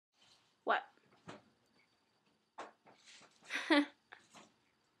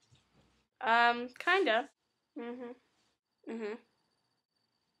Kinda.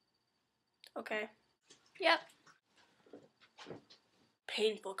 Okay. Yep.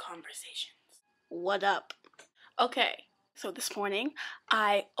 Painful conversations. What up? Okay. So this morning,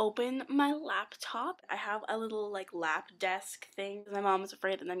 I opened my laptop. I have a little, like, lap desk thing. My mom is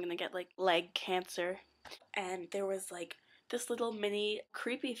afraid that I'm gonna get, like, leg cancer. And there was, like, this little mini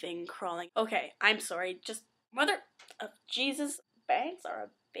creepy thing crawling. Okay, I'm sorry. Just, mother of Jesus, bangs are a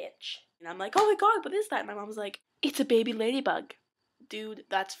bitch. And I'm like, oh my god, what is that? And my mom's like, it's a baby ladybug. Dude,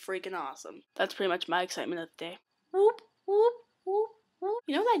 that's freaking awesome. That's pretty much my excitement of the day. Whoop, whoop, whoop.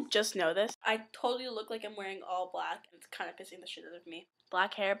 You know what I just noticed? I totally look like I'm wearing all black. It's kind of pissing the shit out of me.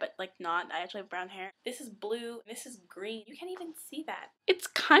 Black hair, but like not. I actually have brown hair. This is blue. This is green. You can't even see that. It's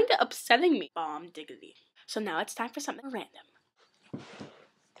kind of upsetting me. Bomb diggity. So now it's time for something random.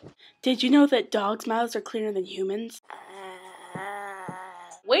 Did you know that dogs' mouths are cleaner than humans?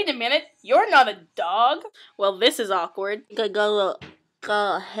 Wait a minute. You're not a dog. Well, this is awkward. Go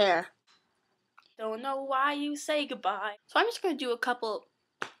hair. Don't know why you say goodbye. So I'm just going to do a couple,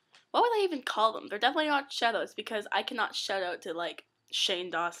 what would I even call them? They're definitely not shoutouts because I cannot shout out to like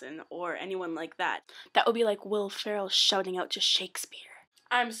Shane Dawson or anyone like that. That would be like Will Ferrell shouting out to Shakespeare.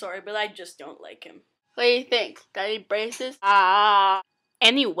 I'm sorry, but I just don't like him. What do you think? Got any braces?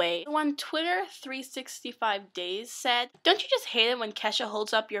 Anyway, on Twitter, 365 Days said, don't you just hate it when Kesha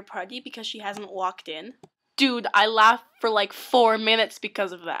holds up your party because she hasn't walked in? Dude, I laughed for like 4 minutes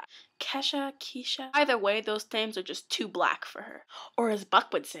because of that. Kesha, Keisha. Either way, those names are just too black for her. Or as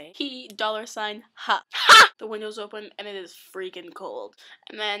Buck would say, $ha. Ha! The window's open and it is freaking cold.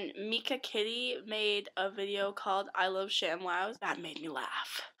 And then Mika Kitty made a video called I Love SHAMWOWS. That made me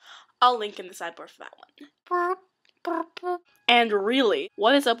laugh. I'll link in the sideboard for that one. And really,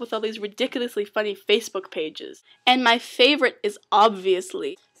 what is up with all these ridiculously funny Facebook pages? And my favorite is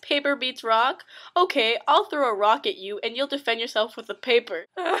obviously Paper Beats Rock. Okay, I'll throw a rock at you and you'll defend yourself with the paper.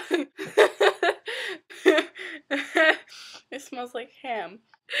 It smells like ham.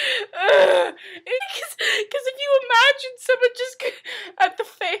 Because if you imagine someone just at the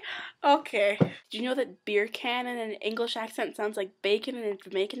face. Okay. Do you know that beer can in an English accent sounds like bacon in a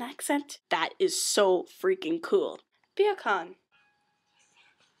Jamaican accent? That is so freaking cool. Beer con.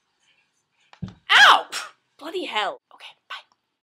 Ow! Bloody hell. Okay, bye.